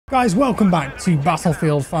Guys, welcome back to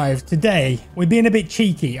Battlefield 5. Today, we're being a bit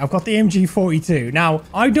cheeky. I've got the MG42. Now,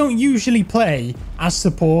 I don't usually play as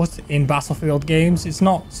support in Battlefield games. It's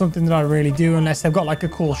not something that I really do unless I've got like a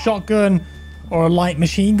cool shotgun or a light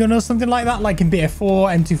machine gun or something like that, like in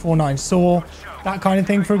BF4, M249 SAW, that kind of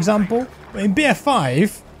thing, for example. But in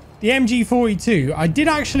BF5, the MG42, I did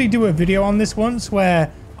actually do a video on this once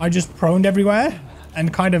where I just proned everywhere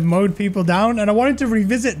and kind of mowed people down, and I wanted to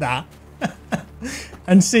revisit that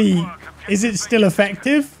and see, is it still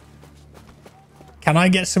effective? Can I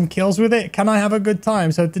get some kills with it? Can I have a good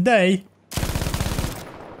time? So today,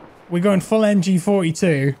 we're going full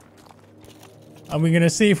MG42, and we're going to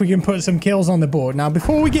see if we can put some kills on the board. Now,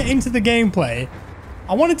 before we get into the gameplay,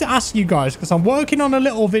 I wanted to ask you guys, because I'm working on a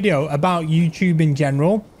little video about YouTube in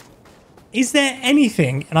general. Is there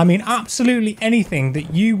anything, and I mean absolutely anything,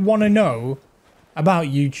 that you want to know about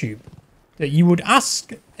YouTube? That you would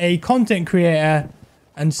ask a content creator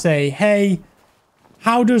and say, hey,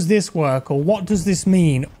 how does this work? Or what does this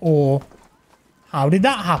mean? Or how did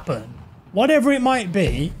that happen? Whatever it might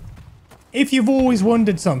be, if you've always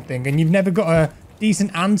wondered something and you've never got a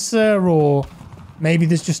decent answer, or maybe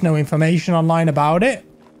there's just no information online about it,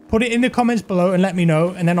 put it in the comments below and let me know,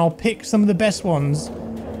 and then I'll pick some of the best ones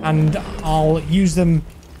and I'll use them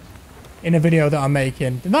in a video that I'm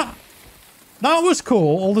making. And that was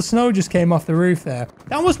cool. All the snow just came off the roof there.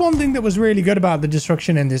 That was one thing that was really good about the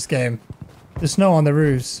destruction in this game. The snow on the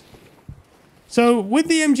roofs. So with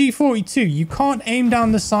the MG42, you can't aim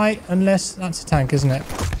down the sight unless... That's a tank, isn't it?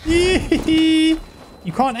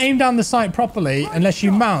 You can't aim down the sight properly unless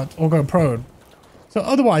you mount or go prone. So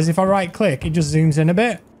otherwise, if I right click, it just zooms in a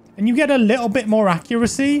bit. And you get a little bit more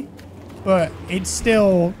accuracy, but it's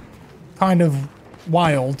still kind of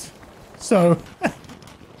wild. So...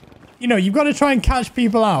 You know, you've got to try and catch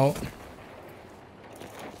people out.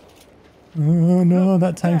 Oh no,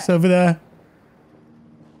 that tank's over there.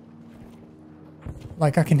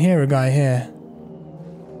 Like, I can hear a guy here.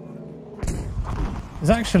 There's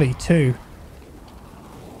actually two.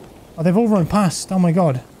 Oh, they've all run past. Oh my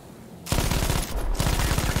god.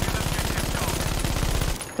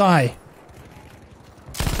 Die.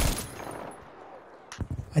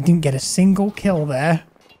 I didn't get a single kill there.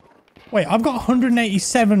 Wait, I've got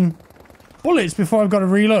 187... bullets before I've got to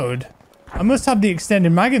reload. I must have the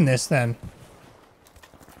extended mag in this then.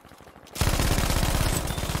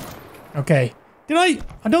 Okay. I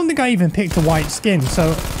don't think I even picked a white skin,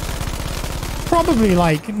 so probably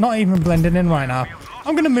like not even blending in right now.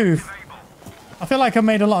 I'm gonna move. I feel like I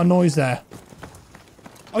made a lot of noise there.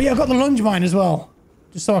 Oh yeah, I got the lunge mine as well.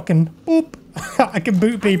 Just so I can boop. I can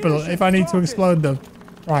boot people if I need to explode them.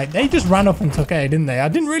 Right, they just ran up and took A, didn't they? I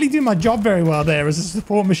didn't really do my job very well there as a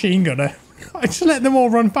support machine gunner. I just let them all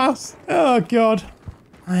run past. Oh, God.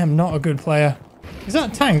 I am not a good player. Is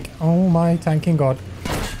that a tank? Oh, my tanking God.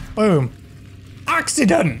 Boom.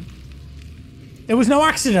 Accident! There was no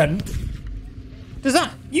accident. Does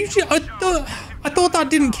that... Usually, I thought that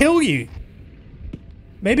didn't kill you.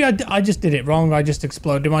 Maybe I just did it wrong. I just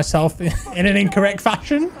exploded myself in an incorrect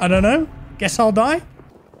fashion. I don't know. Guess I'll die.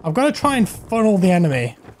 I've got to try and funnel the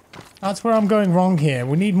enemy. That's where I'm going wrong here.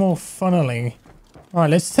 We need more funneling. Alright,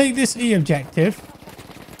 let's take this E objective.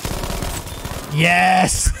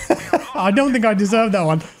 Yes! I don't think I deserved that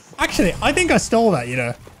one. Actually, I think I stole that, you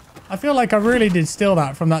know. I feel like I really did steal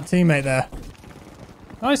that from that teammate there.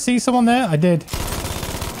 Did I see someone there? I did.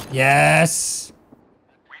 Yes!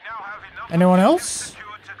 Anyone else?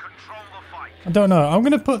 I don't know. I'm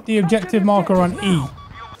going to put the objective marker on E. I'm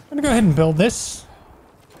going to go ahead and build this.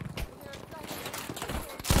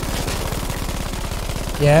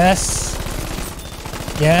 Yes.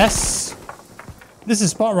 Yes. This is a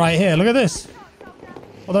spot right here. Look at this.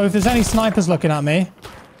 Although if there's any snipers looking at me,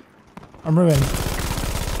 I'm ruined.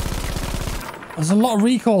 There's a lot of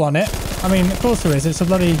recoil on it. I mean, of course there is. It's a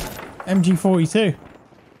bloody MG42.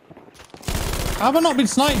 How have I not been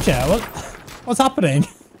sniped yet? What's happening?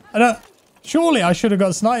 Surely I should have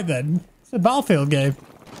got sniped then. It's a Battlefield game.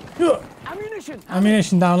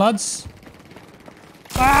 Ammunition down, lads.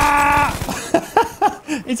 Ah!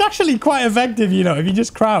 It's actually quite effective, you know, if you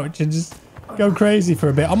just crouch and just go crazy for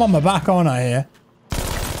a bit. I'm on my back, aren't I, here?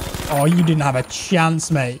 Oh, you didn't have a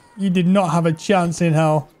chance, mate. You did not have a chance in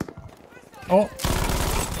hell. Oh.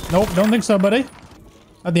 Nope, don't think so, buddy.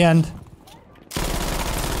 At the end.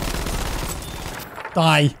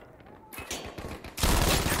 Die.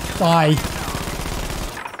 Die.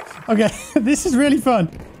 Okay, this is really fun.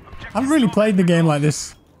 I haven't really played the game like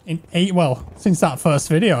this since that first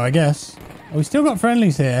video, I guess. Oh, we still got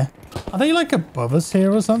friendlies here. Are they like above us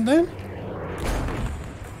here or something?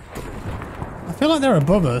 I feel like they're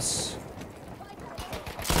above us.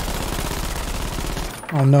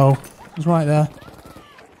 Oh no, he's right there.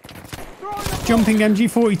 Jumping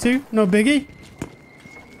MG42, no biggie.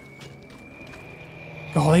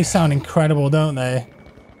 God, they sound incredible, don't they?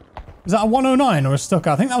 Is that a 109 or a stuck?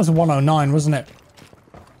 I think that was a 109, wasn't it?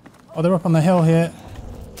 Oh, they're up on the hill here.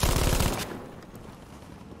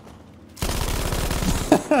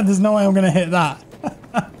 There's no way I'm going to hit that.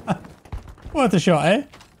 Worth a shot, eh?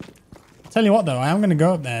 Tell you what, though, I am going to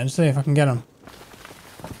go up there and see if I can get him.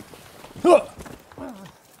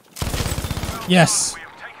 Yes.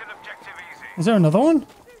 Is there another one?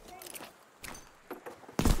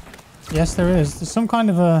 Yes, there is. There's some kind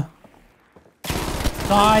of a...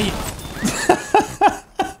 Die!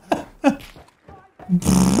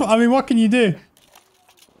 I mean, what can you do?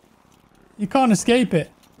 You can't escape it.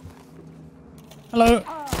 Hello?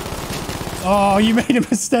 Oh, you made a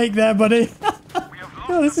mistake there, buddy.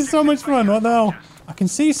 Oh, this is so much fun. What the hell? I can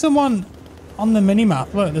see someone on the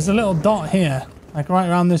minimap. Look, there's a little dot here. Like right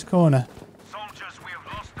around this corner.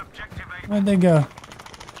 Where'd they go?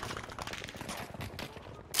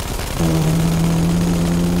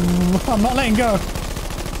 I'm not letting go.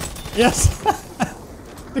 Yes.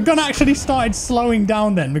 The gun actually started slowing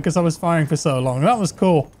down then because I was firing for so long. That was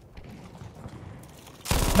cool.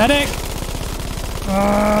 Medic!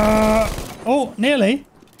 Oh, nearly.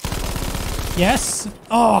 Yes.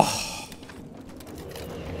 Oh.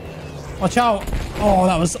 Watch out. Oh,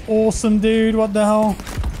 that was awesome, dude. What the hell?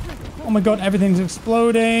 Oh my god, everything's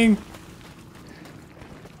exploding.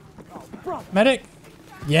 Medic.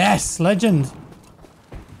 Yes, legend.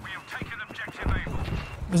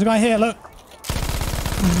 There's a guy here, look.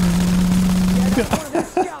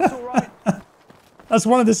 That's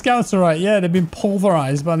one of the scouts, alright. Yeah, they've been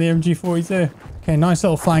pulverized by the MG42. Okay, nice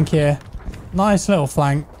little flank here. Nice little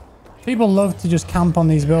flank. People love to just camp on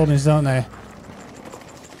these buildings, don't they?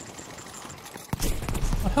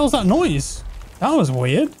 What the hell's that noise? That was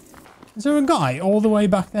weird. Is there a guy all the way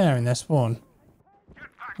back there in their spawn?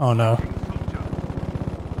 Oh no.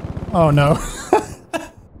 Oh no.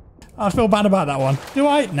 I feel bad about that one. Do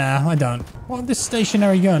I? Nah, I don't. What, this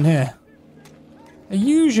stationary gun here? They're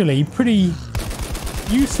usually pretty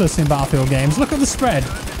useless in Battlefield games. Look at the spread.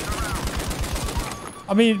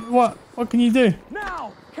 I mean, what can you do?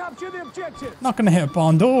 Now, capture the objective. Not gonna hit a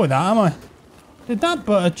barn door with that, am I? Did that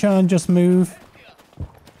butter churn just move?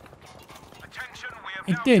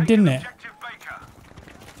 It did, didn't it?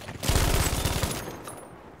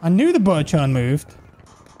 I knew the butter churn moved.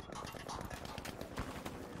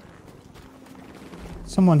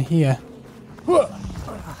 Someone here.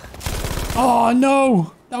 Oh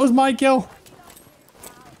no! That was my kill.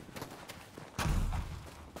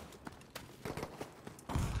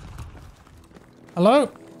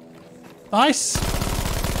 Hello? Nice.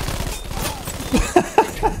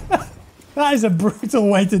 That is a brutal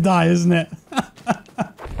way to die, isn't it?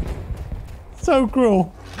 So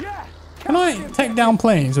cruel. Can I take down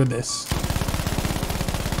planes with this?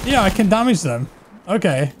 Yeah, I can damage them.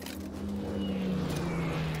 Okay.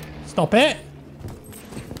 Stop it.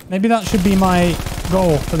 Maybe that should be my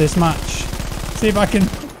goal for this match. See if I can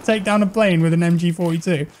take down a plane with an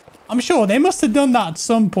MG42. I'm sure they must have done that at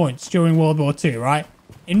some points during World War II, right?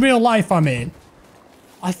 In real life, I mean.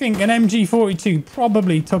 I think an MG42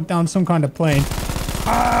 probably took down some kind of plane.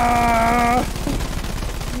 Ah!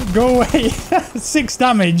 Go away. 6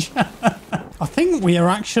 damage. I think we are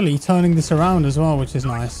actually turning this around as well, which is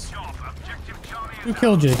nice. Who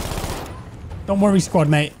killed you? Don't worry, squad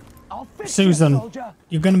mate. Susan,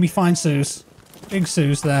 you're going to be fine, Suze. Big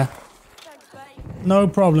Suze there. No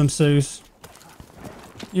problem, Suze.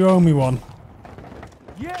 You owe me one.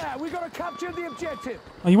 Yeah, we gotta capture the objective.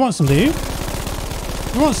 Oh, you want some, do you?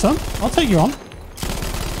 You want some? I'll take you on.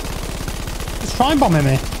 It's try bombing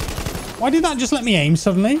me. Why did that just let me aim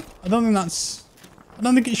suddenly? I don't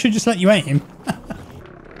think it should just let you aim.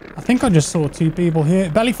 I think I just saw 2 people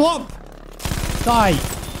here. Belly flop! Die!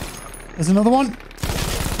 There's another one.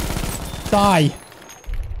 Die!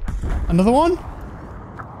 Another one?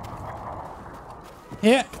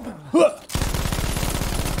 Here.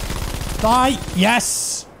 Die!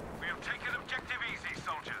 Yes! We have taken objective easy,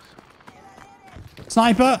 soldiers.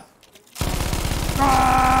 Sniper!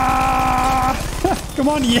 Ah! Come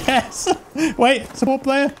on, yes! Wait, support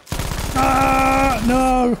player. Ah!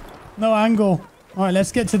 No! No angle. Alright,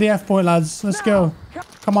 let's get to the F point, lads. Let's go.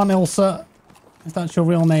 Come on, Ilsa. If that's your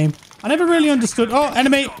real name. I never really understood. Oh,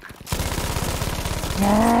 enemy!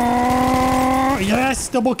 Oh, yes,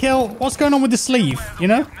 double kill. What's going on with the sleeve, you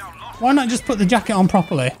know? Why not just put the jacket on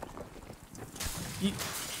properly?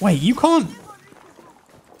 Wait, you can't...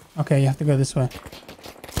 Okay, you have to go this way.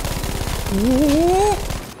 Ooh.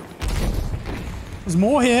 There's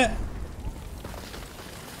more here.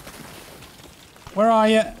 Where are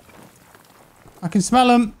you? I can smell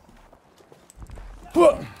him.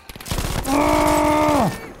 You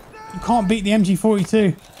can't beat the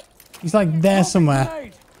MG42. He's like there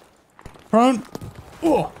somewhere. Prone.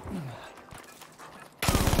 Oh.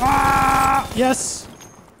 Yes.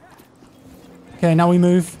 Okay, now we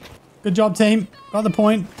move. Good job, team. Got the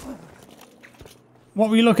point. What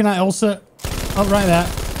were you looking at, Ulsa? Oh, right there.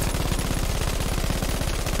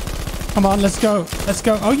 Come on, let's go. Let's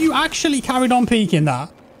go. Oh, you actually carried on peeking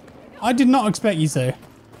that. I did not expect you to.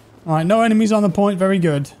 All right, no enemies on the point. Very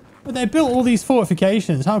good. But they built all these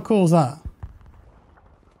fortifications. How cool is that?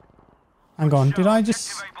 Hang on. Did I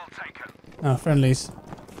just... Oh, friendlies.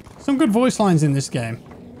 Some good voice lines in this game.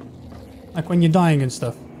 Like when you're dying and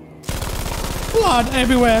stuff. Blood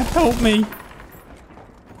everywhere. Help me.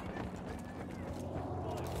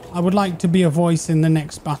 I would like to be a voice in the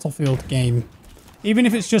next Battlefield game. Even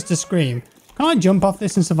if it's just a scream. Can I jump off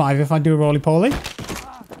this and survive if I do a roly-poly?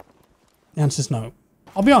 The answer's no.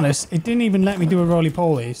 I'll be honest, it didn't even let me do a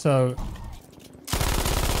roly-poly, so...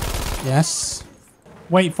 Yes.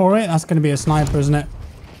 Wait for it. That's going to be a sniper, isn't it?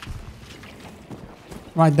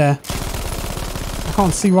 Right there. I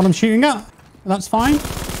can't see what I'm shooting at. That's fine.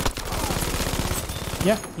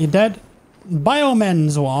 Yep, you're dead.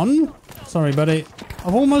 Biomen's one. Sorry, buddy.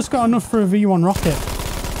 I've almost got enough for a V1 rocket.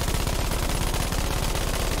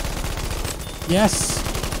 Yes.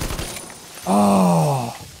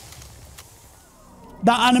 Oh.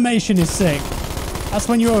 That animation is sick. That's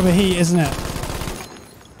when you overheat, isn't it?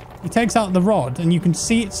 He takes out the rod and you can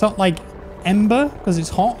see it's sort of like ember because it's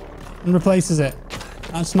hot and replaces it.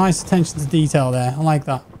 That's nice attention to detail there. I like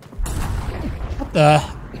that. What the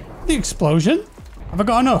explosion? Have I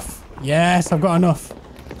got enough? Yes, I've got enough.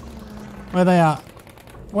 Where are they at?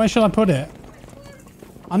 Where shall I put it?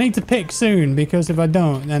 I need to pick soon because if I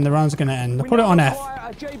don't, then the round's going to end. I'll put it on F.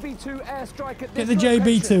 Get the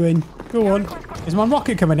JB2 in. Go on. Is my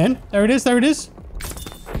rocket coming in? There it is. There it is.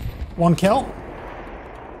 One kill.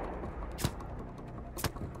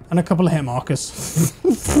 And a couple of hit markers.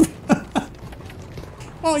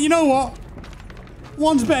 Well, you know what?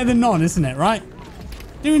 One's better than none, isn't it, right?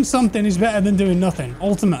 Doing something is better than doing nothing.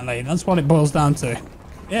 Ultimately, that's what it boils down to.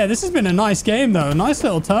 Yeah, this has been a nice game, though. A nice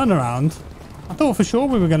little turnaround. I thought for sure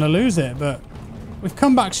we were going to lose it, but we've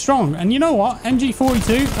come back strong. And you know what?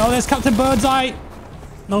 MG42. Oh, there's Captain Birdseye.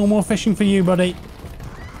 No more fishing for you, buddy.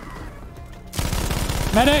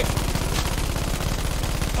 Medic.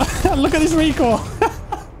 Look at this recoil.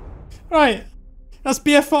 Right. That's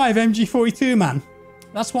BF5 MG42, man.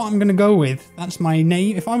 That's what I'm going to go with. That's my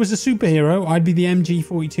name. If I was a superhero, I'd be the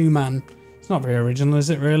MG42 man. It's not very original, is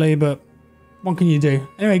it really? But what can you do?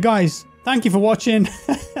 Anyway, guys, thank you for watching.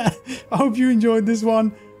 I hope you enjoyed this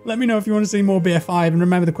one. Let me know if you want to see more BF5. And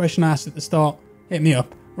remember the question I asked at the start. Hit me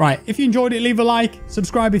up. Right. If you enjoyed it, leave a like.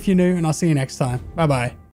 Subscribe if you're new. And I'll see you next time. Bye-bye.